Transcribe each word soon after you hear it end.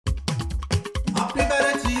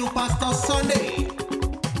Pastor Sunday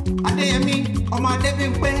Adeyemi ọmọ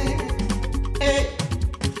Adebimpe.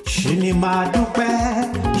 Ṣé ni máa dúpẹ́,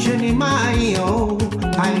 ṣé ni máa yìn ọ́,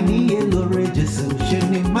 àìníye lóore Jésù. Ṣé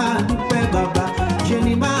ni máa dúpẹ́ bàbá, ṣé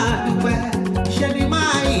ni máa dúpẹ́, ṣé ni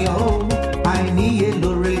máa yìn ọ́, àìníye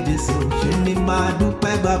lóore Jésù. Ṣé ni máa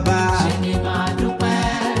dúpẹ́ bàbá. Ṣé ni máa dúpẹ́,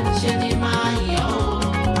 ṣé ni máa yìn ọ́,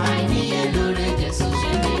 àìníye lóore Jésù.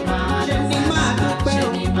 Ṣé ni máa dúpẹ́, ṣé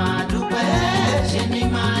ni máa dúpẹ́, ṣé ni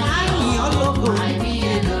máa yìn ọ́,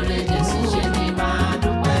 àìníye lóore Jésù. Ṣé ni máa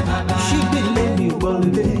dúpẹ́ bàbá. Ṣíbílẹ̀ mi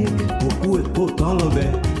gbọ́lé, òkú èkó tán lọ́bẹ̀.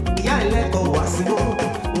 Ìyá ẹlẹ́kọ̀ọ́ wá sí mọ́.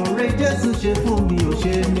 Oore Jésù ṣe fún mi, ò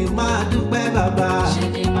ṣe ni máa dúpẹ́ bàbá. Ṣé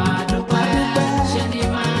ni máa dúpẹ́, ṣé ni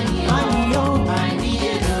máa yìn ọ́,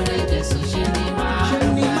 àìníye lóore Jésù. Ṣé ni máa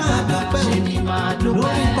dúpẹ́, ṣé ni máa dúpẹ́,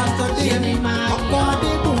 lórí Pastor ṣé ni máa ọkọ yìn ọ́,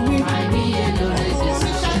 Adébùnmi. àìníye lóore Jésù.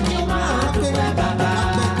 Ṣé ni máa dúpẹ́ bàbá.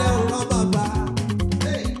 Àpẹẹrẹ ọ̀rọ̀ bàbá.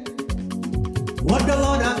 What the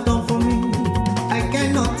Lord has done for me, I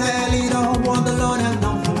cannot tell it all. What the Lord has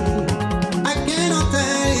done for me, I cannot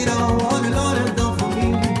tell it all. What the Lord has done for me,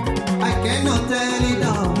 I cannot tell it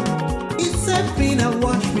all. He set me and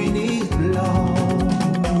washed me in His blood.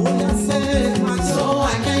 Oh, yes, so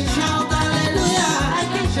I can shout hallelujah, I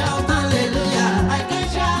can shout hallelujah, I can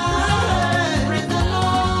shout praise the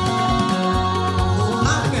Lord.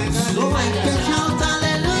 I can shout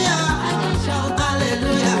hallelujah, I can shout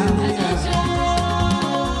hallelujah, I can shout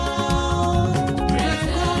praise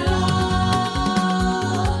the Lord.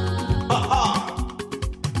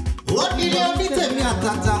 What did you be tell me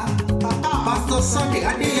atata? Pastor Sunday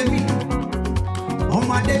Adeyemi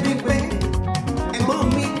ọmọ Adebimpe, ẹ̀gbọ́n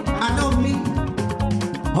mi, àná mi,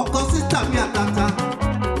 ọkọ sísítà mi àtàtà,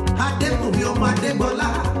 Adébùnmi ọmọ Adébọ́lá,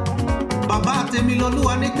 bàbá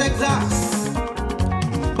Tèmilolúwa ní Texas,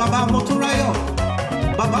 bàbá Mọ́túnráyọ̀,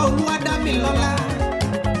 bàbá Olúwadámilọ́lá,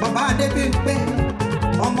 bàbá Adébimpe,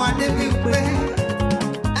 ọmọ Adébimpe,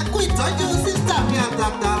 ẹ kú ìtọ́jú sísítà mi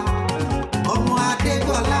àtàtà, ọmọ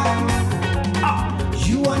Adébọ́lá.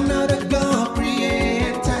 You are not a God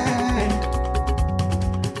created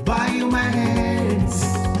by human hands.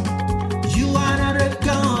 You are not a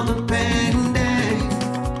God dependent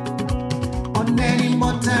on any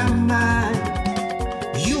mortal man.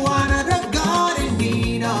 You are not a God in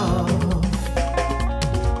need of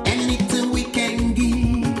anything we can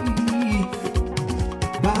give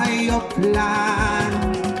by your plan.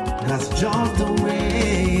 That's just the way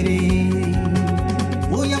it is.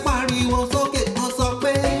 Oh, yeah, pariwo sókè kó sọ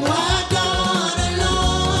pé you are God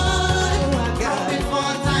alone. You are God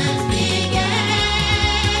before times began.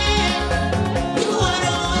 You are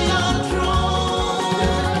on your throne.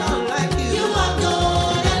 You are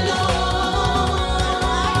God alone.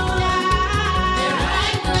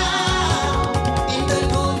 Right now, in the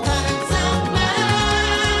good times of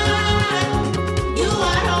man, you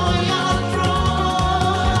are on your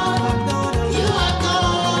throne. You are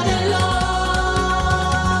God alone.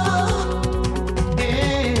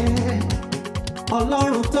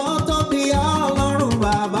 Ọlọ́run tó tóbi, Ọlọ́run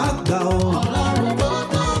bàbá gbà ó. Ọlọ́run tó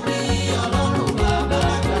tóbi, Ọlọ́run bàbá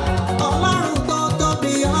gbà. Ọlọ́run tó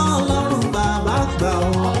tóbi, Ọlọ́run bàbá gbà ó.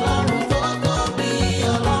 Ọlọ́run tó tóbi,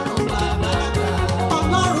 Ọlọ́run bàbá gbà.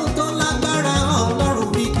 Ọlọ́run tó lágbára, Ọlọ́run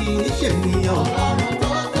bí kì í ṣènìyàn. Ọlọ́run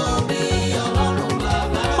tó tóbi, Ọlọ́run bàbá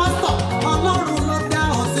gbà. Pásítọ̀, Ọlọ́run ló dá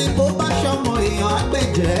ọ sí, bó bá ṣọmọ èèyàn á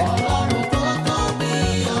gbẹ̀jẹ́. Ọlọ́run tó tóbi,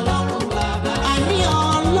 Ọlọ́run bàbá gbà. Àní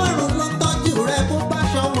Ọlọ́run ló tọ́jú rẹ, bó bá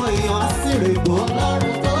ṣọmọ èèyàn á sì règbò.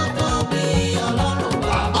 Ọlọ́run tó tóbi, Ọlọ́run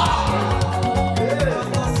bàbá gbà.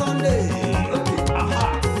 Pastor Sunday,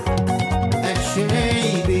 ẹ ṣé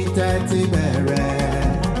ibi tẹ́ ti bẹ̀rẹ̀,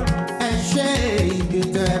 ẹ ṣé ibi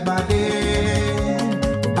tẹ́ bá dé.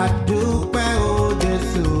 Àdúpẹ́ o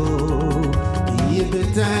Jésù, ibi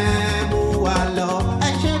tẹ́ mú wa lọ. Ẹ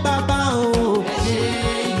ṣé bàbá o, Ẹ ṣé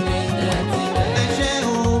ibi tẹ́ ti bẹ̀rẹ̀. ẹ ṣé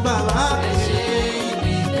o bàbá. Ẹ ṣé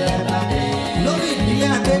ibi tẹ́ bá dé. Lórí ìdílé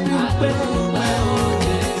Adébímpé, Dúpẹ́ o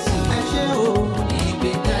Jésù, ẹ ṣé o,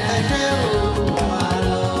 ibi tẹ́ ẹ ṣé o. mú wa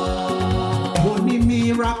lọ. Mo ní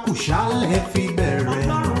miracle ṣálẹ̀ fi bẹ̀rẹ̀.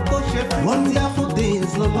 Wonderful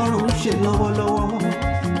things lọ́lọ́run ṣe lọ́wọ́lọ́wọ́.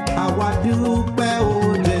 Àwa dúpẹ́ o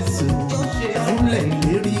Jésù, fúnlẹ̀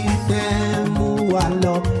ìlérí tẹ́ mú wa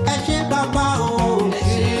lọ. Ẹ ṣé bàbá o, Ẹ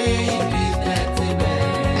ṣé ibi tẹ́ ti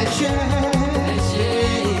bẹ̀rẹ̀. ẹ ṣé. Ẹ ṣé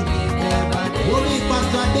ibi tẹ́ bá dé. Lórí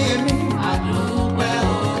Pastor Adéyẹmí, Adúpẹ́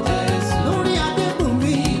o Jésù, lórí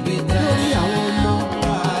Adébùnmi, ibi tẹ́ lórí àwọn ọmọ.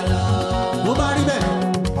 wá lọ. Bó bá rí bẹ́ẹ̀,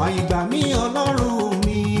 fàyè gbà mí Ọlọ́run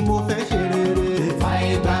mi, mo fẹ́ ṣe rere.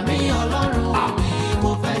 Fàyè gbà mí Ọlọ́run mi,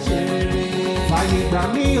 mo fẹ́ ṣe rere.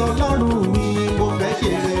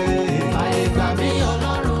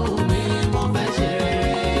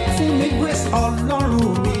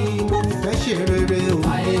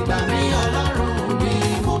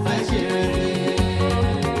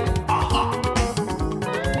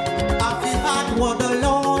 what the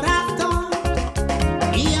Lord has done.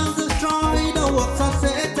 He has destroyed the works of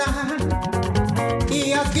Satan. He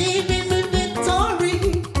has given me victory.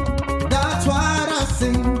 That's what I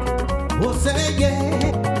sing. Oh, say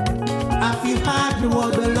yeah. Have you heard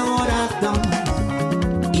what the Lord has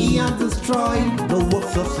done? He has destroyed the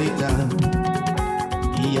works of Satan.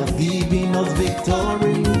 He has given us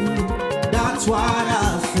victory. That's what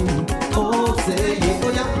I sing. Oh, say yeah.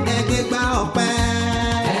 Oh, yeah. Ẹgbẹ́gbá ọpẹ́.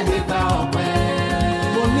 Ẹgbẹ́gbá ọpẹ́.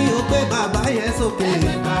 Mo ní o pé bàbá yẹn sókè.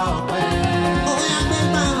 Ẹgbẹ́gbá ọpẹ́. Ó yá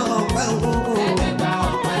gbégbá ọpẹ́ o. Ẹgbẹ́gbá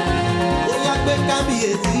ọpẹ́. Ó yá gbé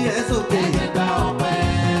kábíyèsí yẹn sókè. Ẹgbẹ́gbá ọpẹ́.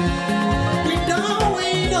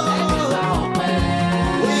 Ìdánwìnà. Ẹgbẹ́gbá ọpẹ́.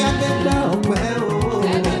 Ó yá gbégbá ọpẹ́ o.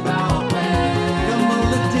 Ẹgbẹ́gbá ọpẹ́. Come on,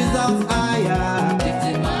 lift Jesus higher. Lift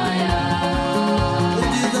him higher.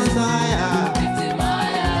 Lift Jesus higher. Lift him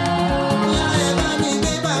higher. Ó yá ẹ bá mi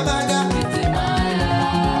gbé bàbá ga. Lift him higher.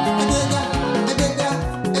 Ẹgbẹ́gá, ẹgbẹ́gá,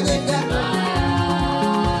 ẹgbẹ́gá.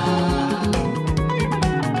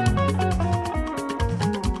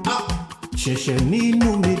 Ṣẹ̀ṣẹ̀ nínú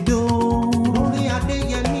mi dùn. Lórí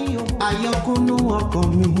Adéyẹmí o. Àyọkúnú ọkàn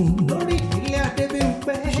mi. Lórí ìdílé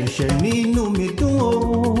Adébímpé. Ṣẹ̀ṣẹ̀ nínú mi dùn o.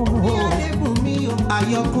 Lórí Adébùnmí o.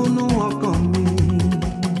 Àyọkúnú ọkàn mi.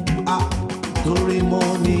 Torí mo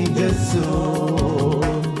ní Jésù.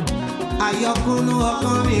 Àyọkúnú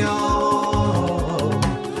ọkàn mi o.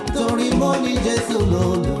 Torí mo ní Jésù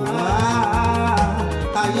lólùwà.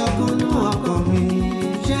 Àyọkúnú ọkàn mi.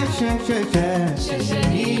 Ṣẹ̀ṣẹ̀. Ṣẹ̀ṣẹ̀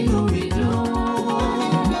nínú mi dùn.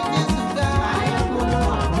 Àyọkúnú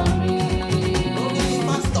ọkàn mi.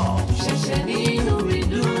 Ṣẹ̀ṣẹ̀ nínú mi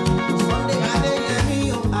dùn.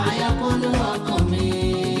 Àyọkúnú ọkàn mi.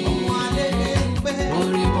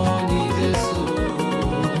 Orí mo ní Jésù.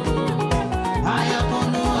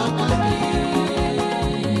 Àyọkúnú ọkàn mi.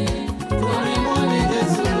 Orí mo ní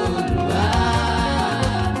Jésù lólùwà.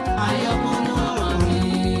 Àyọkúnú ọkàn mi.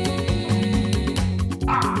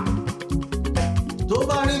 Tó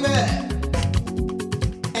bá rí bẹ́ẹ̀,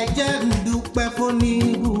 ẹ jẹ́ n dúpẹ́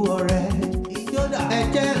fóníbù ọ̀rẹ́. Ẹ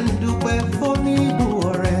jẹ́ n dúpẹ́ fóníbù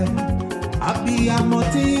ọ̀rẹ́. Abiyamọ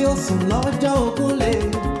tí ó sùn lọ́jọ́ ògúnlé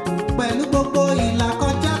pẹ̀lú gbogbo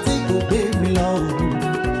ìlàkọjá tí kò gbé mi lọ o.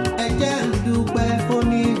 Ẹ jẹ́ n dúpẹ́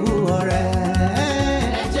fóníbù ọ̀rẹ́.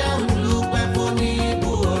 Ẹ jẹ́ n dúpẹ́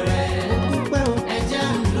fóníbù ọ̀rẹ́. Dúpẹ́ o. Ẹ jẹ́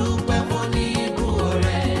n dúpẹ́ fóníbù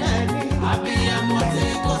ọ̀rẹ́. Abiyamọ tí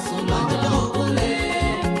kò sùn lọ́jọ́ ògúnlé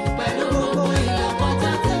pẹ̀lú gbogbo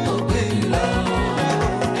ìlàkọjá tí kò gbé mi lọ.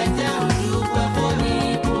 Ẹ jẹ́ n dúpẹ́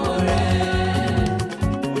fóníbù ọ̀rẹ́.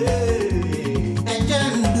 Ẹ jẹ́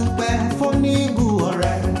n dúpẹ́ fóníbù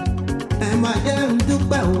ọ̀rẹ́. Ẹ má jẹ́ n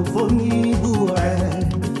dúpẹ́ ò fóníbù ọ̀rẹ́.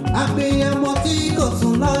 Abiyamọ tí kò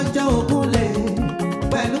sùn lọ́jọ́ ògúnlé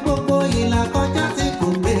pẹ̀lú gbogbo ìlàkọjá tí kò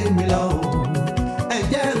gbé mi lọ. Ẹ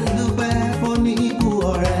jẹ́ n dúpẹ́ fóníbù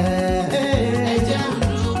ọ̀rẹ́. Ẹ jẹ́ n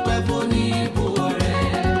dúpẹ́ fóníbù ọ̀rẹ́.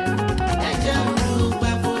 Ẹ jẹ́ n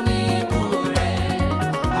dúpẹ́ fóníbù ọ̀rẹ́.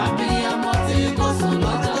 Abiyamọ tí kò sùn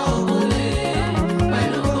lọ́jọ́ ògúnlé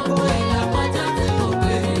pẹ̀lú gbogbo ìlàkọjá tí kò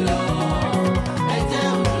gbé mi lọ. Ẹ jẹ́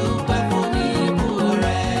n dúpẹ́ fóníbù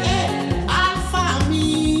ọ̀rẹ́. Alpha mi,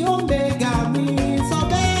 Omega mi, sọ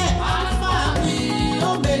bẹ́ẹ̀. Alpha mi,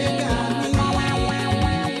 Omega mi.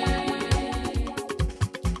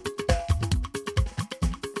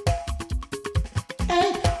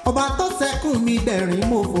 Ọba tó sẹ́kùn mi dẹ̀rín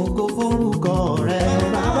mo fògo fórúkọ rẹ̀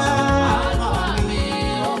bàbá. Alpha mi,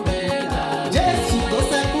 Omega mi. Jésù tó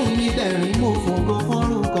sẹ́kùn mi dẹ̀rín mo fògo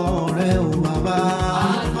fórúkọ rẹ̀ o bàbá.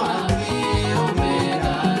 Alpha mi,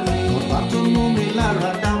 Omega mi. Ọba tó mú mi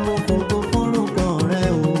lára dá mo fògo fórúkọ rẹ̀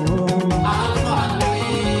o. Alpha mi,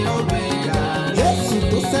 Omega mi. Jésù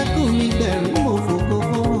tó sẹ́kùn mi dẹ̀rín mo fògo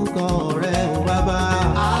fórúkọ rẹ̀ o bàbá.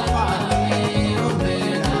 Alpha mi,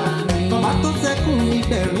 Omega mi. Ọba tó sẹ́kùn mi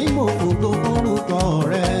dẹ̀rín mo fògo fórúkọ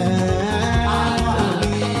rẹ̀. Alpha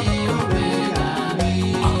mi, Omega mi.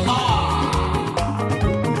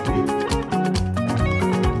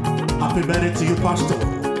 Happy birthday to you, Pastor.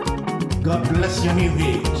 God bless your new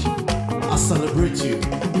age. I celebrate you.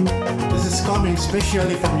 This is coming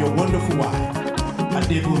specially from your wonderful wife,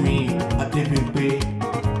 Adebimpe.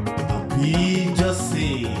 Happy just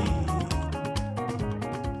say.